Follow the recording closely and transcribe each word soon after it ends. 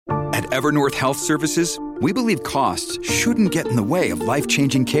Evernorth Health Services, we believe costs shouldn't get in the way of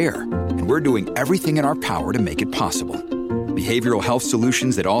life-changing care, and we're doing everything in our power to make it possible. Behavioral health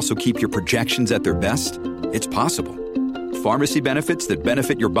solutions that also keep your projections at their best? It's possible. Pharmacy benefits that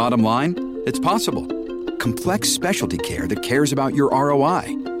benefit your bottom line? It's possible. Complex specialty care that cares about your ROI?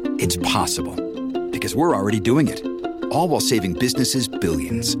 It's possible. Because we're already doing it. All while saving businesses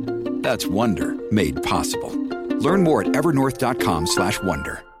billions. That's Wonder made possible. Learn more at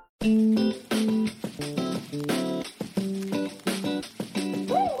evernorth.com/wonder.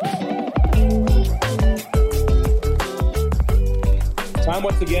 Time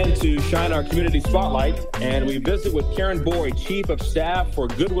once again to shine our community spotlight, and we visit with Karen Boyd, Chief of Staff for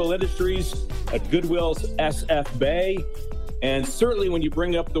Goodwill Industries at Goodwill's SF Bay. And certainly when you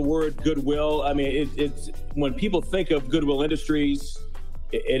bring up the word Goodwill, I mean, it's when people think of Goodwill Industries,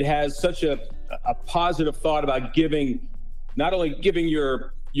 it has such a positive thought about not only giving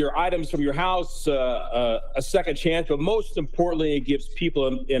your items from your house a second chance, but most importantly, it gives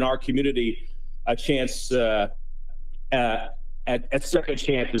people in our community a chance at second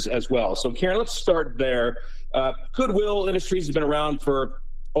chances as well. So Karen, let's start there. Goodwill Industries has been around for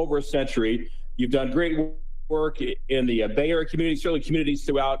over a century. You've done great work in the Bay Area community, certainly communities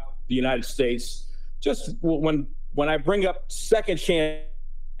throughout the United States. Just when I bring up second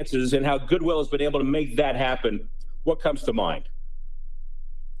chances and how Goodwill has been able to make that happen, what comes to mind?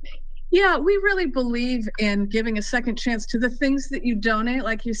 Yeah, we really believe in giving a second chance to the things that you donate.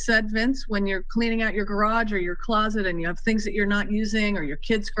 Like you said, Vince, when you're cleaning out your garage or your closet and you have things that you're not using, or your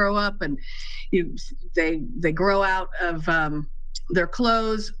kids grow up and they grow out of their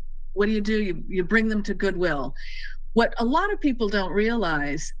clothes, what do? You bring them to Goodwill. What a lot of people don't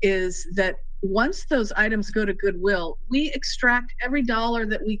realize is that once those items go to Goodwill, we extract every dollar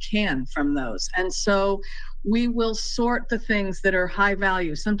that we can from those. And so we will sort the things that are high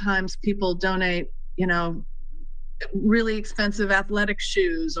value. Sometimes people donate, really expensive athletic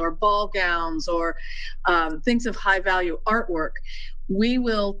shoes or ball gowns or things of high value artwork. We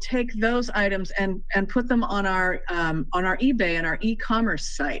will take those items and put them on our eBay and our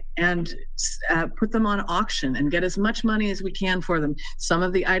e-commerce site and put them on auction and get as much money as we can for them. Some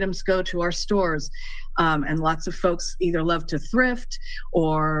of the items go to our stores, and lots of folks either love to thrift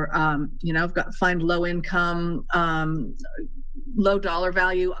or find low income, low dollar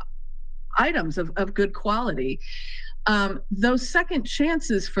value items of good quality. Those second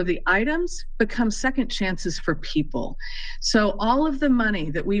chances for the items become second chances for people. So all of the money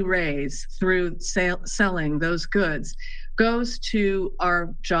that we raise through selling those goods goes to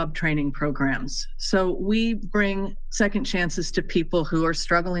our job training programs. So we bring second chances to people who are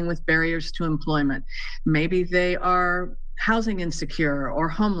struggling with barriers to employment. Maybe they are housing insecure or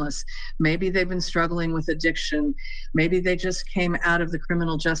homeless. Maybe they've been struggling with addiction. Maybe they just came out of the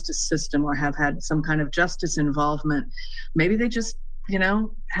criminal justice system or have had some kind of justice involvement. Maybe they just,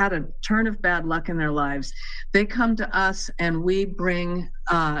 had a turn of bad luck in their lives. They come to us and we bring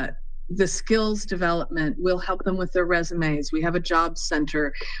the skills development. We'll help them with their resumes. We have a job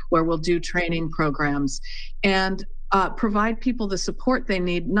center where we'll do training programs and provide people the support they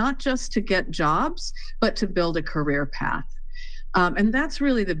need, not just to get jobs, but to build a career path. And that's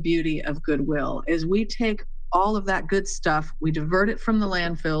really the beauty of Goodwill, is we take all of that good stuff, we divert it from the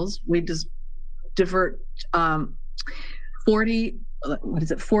landfills. We just divert 40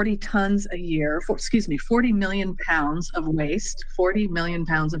 tons a year, 40 million pounds of waste. 40 million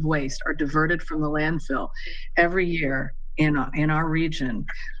pounds of waste are diverted from the landfill every year in our region.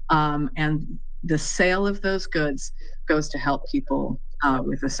 And the sale of those goods goes to help people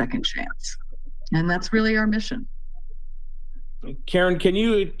with a second chance. And that's really our mission. Karen, can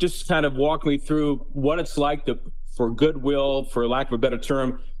you just kind of walk me through what it's like for Goodwill, for lack of a better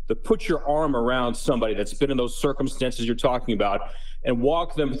term, to put your arm around somebody that's been in those circumstances you're talking about and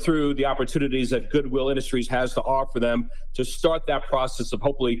walk them through the opportunities that Goodwill Industries has to offer them to start that process of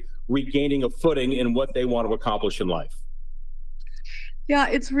hopefully regaining a footing in what they want to accomplish in life? Yeah,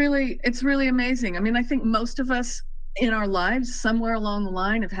 it's really amazing. I mean, I think most of us in our lives somewhere along the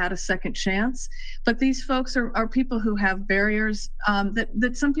line have had a second chance, but these folks are people who have barriers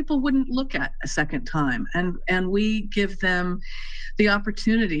that some people wouldn't look at a second time, and we give them the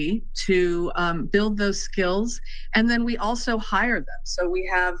opportunity to build those skills, and then we also hire them. So we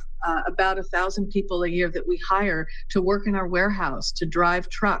have about 1,000 people a year that we hire to work in our warehouse, to drive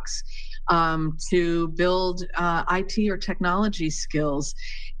trucks, to build IT or technology skills.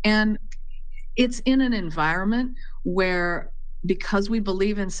 And it's in an environment where, because we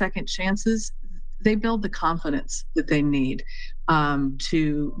believe in second chances, they build the confidence that they need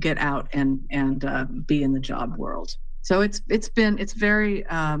to get out and be in the job world. So it's very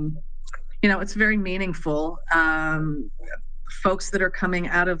it's very meaningful. Folks that are coming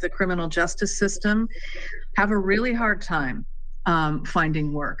out of the criminal justice system have a really hard time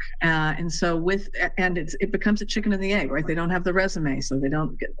finding work, and so it becomes a chicken and the egg, right? They don't have the resume, so they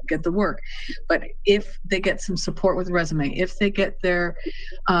don't get the work. But if they get some support with the resume, if they get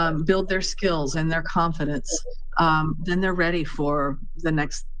build their skills and their confidence, then they're ready for the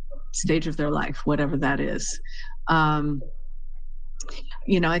next stage of their life, whatever that is.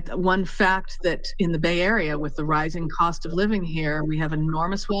 One fact that in the Bay Area, with the rising cost of living here, we have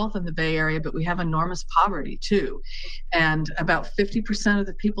enormous wealth in the Bay Area, but we have enormous poverty too. And about 50% of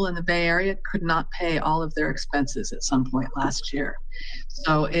the people in the Bay Area could not pay all of their expenses at some point last year.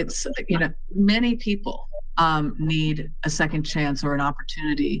 So it's, many people need a second chance or an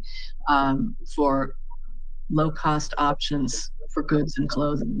opportunity for low-cost options for goods and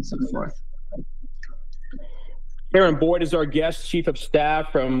clothing and so forth. Karen Boyd is our guest, Chief of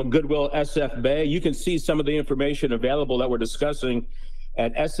Staff from Goodwill SF Bay. You can see some of the information available that we're discussing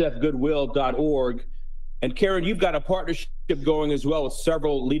at sfgoodwill.org. And Karen, you've got a partnership going as well with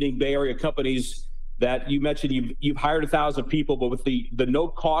several leading Bay Area companies that you mentioned. You've hired 1,000 people, but with the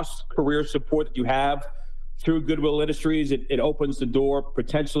no-cost career support that you have through Goodwill Industries, it opens the door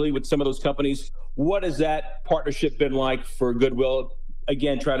potentially with some of those companies. What has that partnership been like for Goodwill?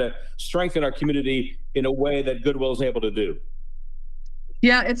 Again, try to strengthen our community in a way that Goodwill is able to do.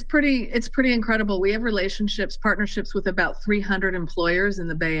 Yeah, it's pretty incredible. We have partnerships with about 300 employers in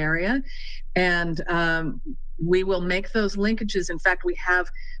the Bay Area, and we will make those linkages. In fact, we have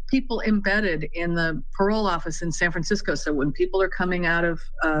people embedded in the parole office in San Francisco. So when people are coming out of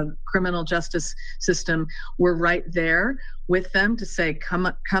criminal justice system, we're right there with them to say,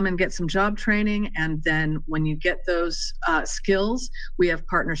 come and get some job training. And then when you get those skills, we have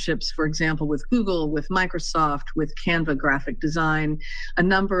partnerships, for example, with Google, with Microsoft, with Canva Graphic Design, a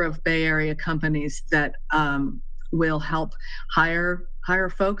number of Bay Area companies that will help hire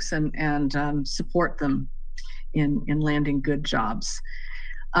folks and support them in landing good jobs.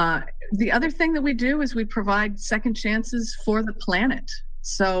 The other thing that we do is we provide second chances for the planet.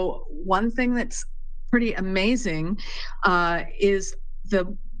 So one thing that's pretty amazing is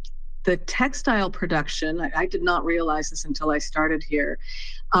the textile production. I did not realize this until I started here.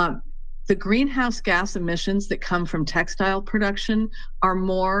 The greenhouse gas emissions that come from textile production are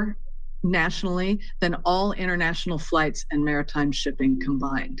more nationally than all international flights and maritime shipping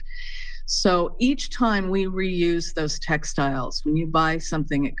combined. So each time we reuse those textiles, when you buy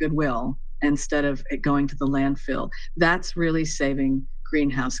something at Goodwill instead of it going to the landfill, that's really saving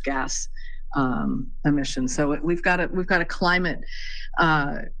greenhouse gas emissions. So we've got a climate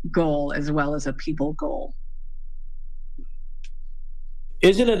goal as well as a people goal.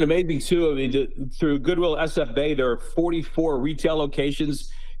 Isn't it amazing too? I mean, through Goodwill SF Bay, there are 44 retail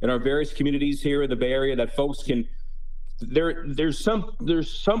locations in our various communities here in the Bay Area that folks can. There's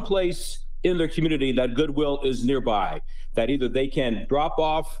some place in their community that Goodwill is nearby, that either they can drop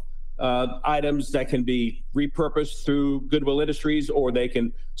off items that can be repurposed through Goodwill Industries, or they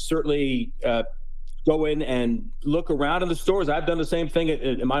can certainly go in and look around in the stores. I've done the same thing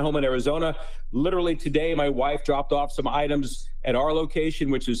in my home in Arizona. Literally today, my wife dropped off some items at our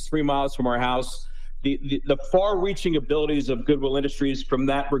location, which is 3 miles from our house. The far-reaching abilities of Goodwill Industries from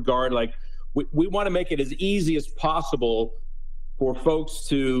that regard, like we want to make it as easy as possible for folks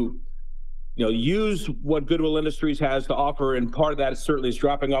to use what Goodwill Industries has to offer, and part of that certainly is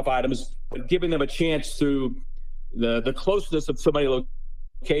dropping off items, but giving them a chance through the closeness of so many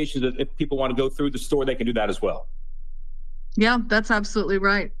locations that if people want to go through the store, they can do that as well. Yeah, that's absolutely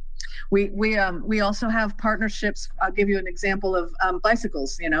right. We also have partnerships. I'll give you an example of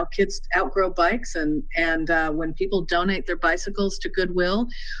bicycles. Kids outgrow bikes, and when people donate their bicycles to Goodwill,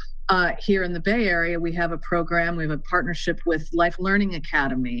 here in the Bay Area, we have a program. We have a partnership with Life Learning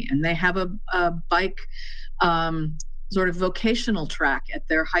Academy, and they have a bike sort of vocational track at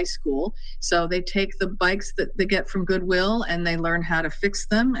their high school. So they take the bikes that they get from Goodwill and they learn how to fix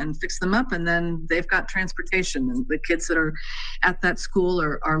them up, and then they've got transportation. And the kids that are at that school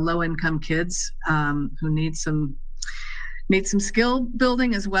are low-income kids who need some skill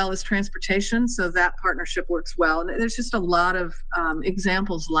building as well as transportation. So that partnership works well. And there's just a lot of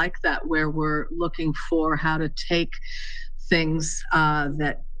examples like that where we're looking for how to take things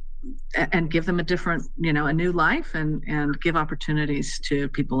and give them a different, a new life and give opportunities to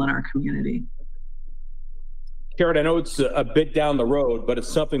people in our community. Karen, I know it's a bit down the road, but it's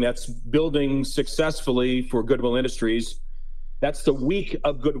something that's building successfully for Goodwill Industries. That's the Week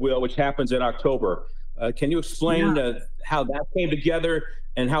of Goodwill, which happens in October. Can you explain how that came together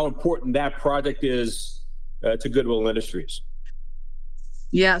and how important that project is to Goodwill Industries?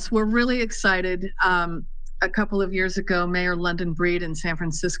 Yes, we're really excited. A couple of years ago, Mayor London Breed in San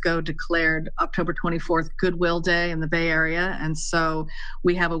Francisco declared October 24th Goodwill Day in the Bay Area. And so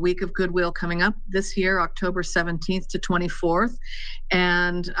we have a week of Goodwill coming up this year, October 17th to 24th.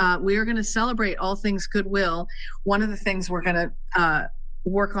 And we are going to celebrate all things Goodwill. One of the things we're going to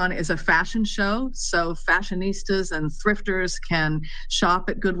work on is a fashion show. So fashionistas and thrifters can shop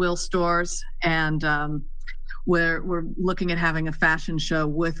at Goodwill stores, and we're looking at having a fashion show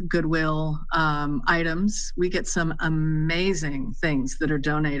with Goodwill items. We get some amazing things that are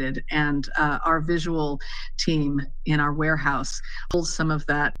donated, and our visual team in our warehouse pulls some of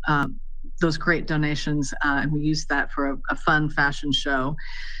that, those great donations, and we use that for a fun fashion show.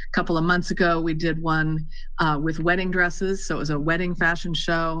 A couple of months ago, we did one with wedding dresses, so it was a wedding fashion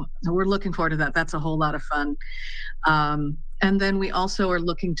show. So we're looking forward to that. That's a whole lot of fun. And then we also are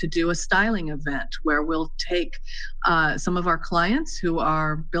looking to do a styling event where we'll take some of our clients who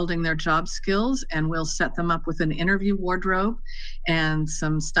are building their job skills, and we'll set them up with an interview wardrobe and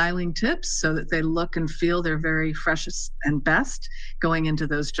some styling tips so that they look and feel their very freshest and best going into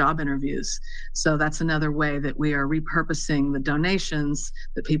those job interviews. So that's another way that we are repurposing the donations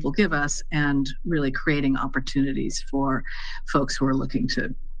that people give us and really creating opportunities for folks who are looking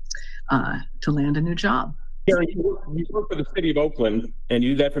to land a new job. Karen, you work for the city of Oakland, and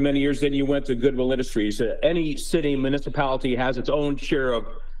you did that for many years. Then you went to Goodwill Industries. Any city, municipality has its own share of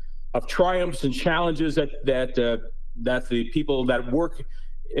triumphs and challenges that the people that work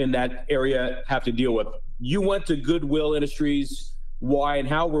in that area have to deal with. You went to Goodwill Industries. Why, and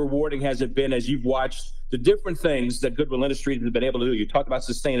how rewarding has it been as you've watched the different things that Goodwill Industries has been able to do? You talked about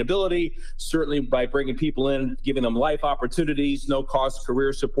sustainability, certainly by bringing people in, giving them life opportunities, no cost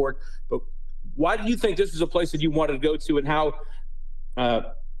career support. But why do you think this is a place that you wanted to go to, and how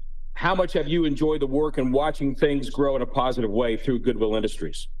much have you enjoyed the work and watching things grow in a positive way through Goodwill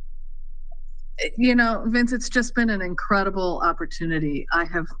Industries? You know, Vince, it's just been an incredible opportunity.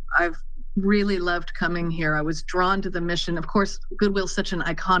 I've really loved coming here. I was drawn to the mission. Of course, Goodwill's such an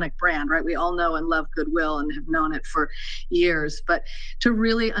iconic brand, right? We all know and love Goodwill and have known it for years. But to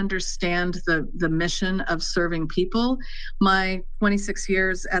really understand the mission of serving people, my 26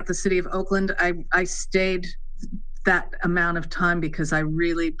 years at the city of Oakland, I stayed that amount of time because I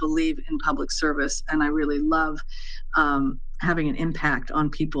really believe in public service, and I really love having an impact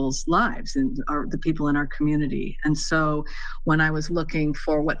on people's lives and the people in our community. And so when I was looking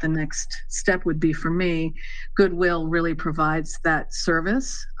for what the next step would be for me, Goodwill really provides that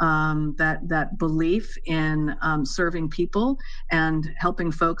service, that belief in serving people and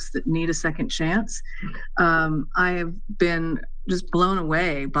helping folks that need a second chance. I have been just blown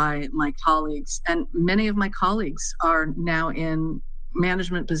away by my colleagues, and many of my colleagues are now in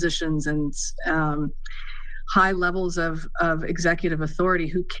management positions and high levels of executive authority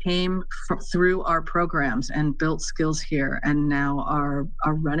who came through our programs and built skills here, and now are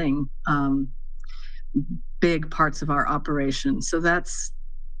running big parts of our operation. So that's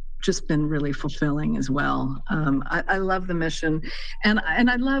just been really fulfilling as well. I love the mission, and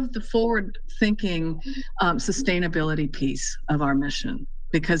I love the forward-thinking sustainability piece of our mission.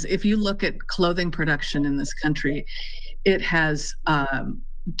 Because if you look at clothing production in this country, it has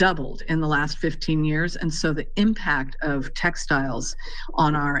doubled in the last 15 years. And so the impact of textiles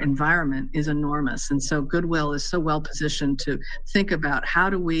on our environment is enormous. And so Goodwill is so well positioned to think about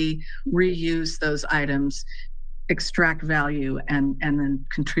how do we reuse those items, extract value, and then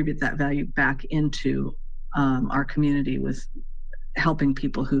contribute that value back into our community with helping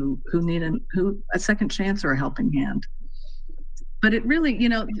people who need a second chance or a helping hand. But it really, you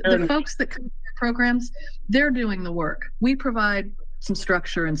know, the folks that come to programs, they're doing the work. We provide some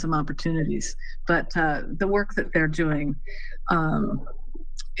structure and some opportunities, but the work that they're doing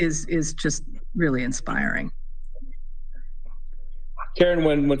is just really inspiring. Karen,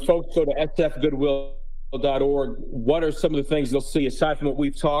 when folks go to sfgoodwill.org, what are some of the things they'll see aside from what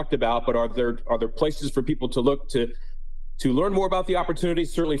we've talked about? But are there places for people to look to learn more about the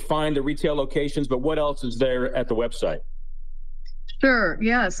opportunities? Certainly find the retail locations, but what else is there at the website? Sure.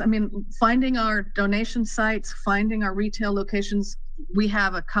 Yes. I mean, finding our donation sites, finding our retail locations. We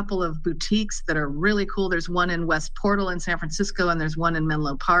have a couple of boutiques that are really cool. There's one in West Portal in San Francisco, and there's one in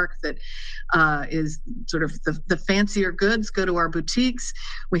Menlo Park that is sort of the fancier goods go to our boutiques.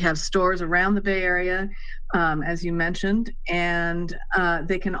 We have stores around the Bay Area, as you mentioned, and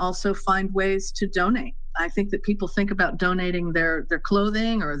they can also find ways to donate. I think that people think about donating their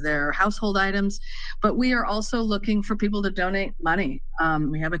clothing or their household items, but we are also looking for people to donate money.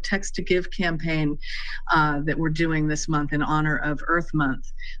 We have a Text to Give campaign that we're doing this month in honor of Earth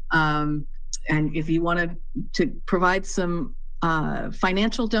Month. And if you wanted to provide some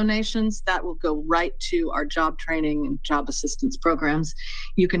financial donations, that will go right to our job training and job assistance programs.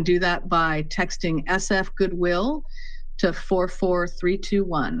 You can do that by texting SF Goodwill to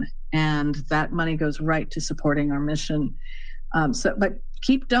 44321, and that money goes right to supporting our mission. But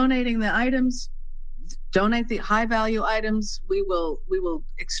keep donating the items. Donate the high value items. We will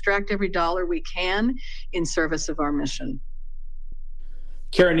extract every dollar we can in service of our mission.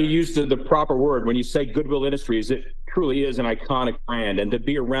 Karen, you used the proper word when you say Goodwill Industries. It truly is an iconic brand, and to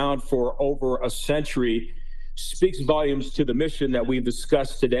be around for over a century speaks volumes to the mission that we've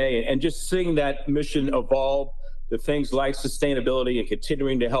discussed today. And just seeing that mission evolve to things like sustainability and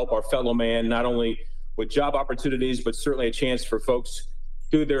continuing to help our fellow man, not only with job opportunities, but certainly a chance for folks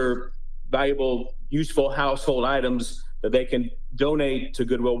through their valuable, useful household items that they can donate to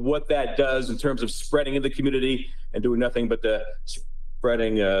Goodwill. What that does in terms of spreading in the community and doing nothing but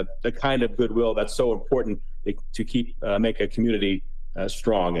spreading the kind of goodwill that's so important to keep make a community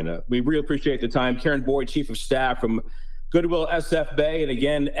strong. And we really appreciate the time. Karen Boyd, Chief of Staff from Goodwill SF Bay. And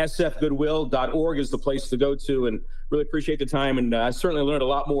again, sfgoodwill.org is the place to go to, and really appreciate the time. And I certainly learned a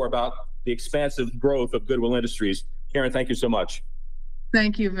lot more about the expansive growth of Goodwill Industries. Karen, thank you so much.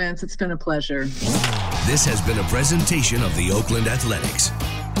 Thank you, Vince. It's been a pleasure. This has been a presentation of the Oakland Athletics.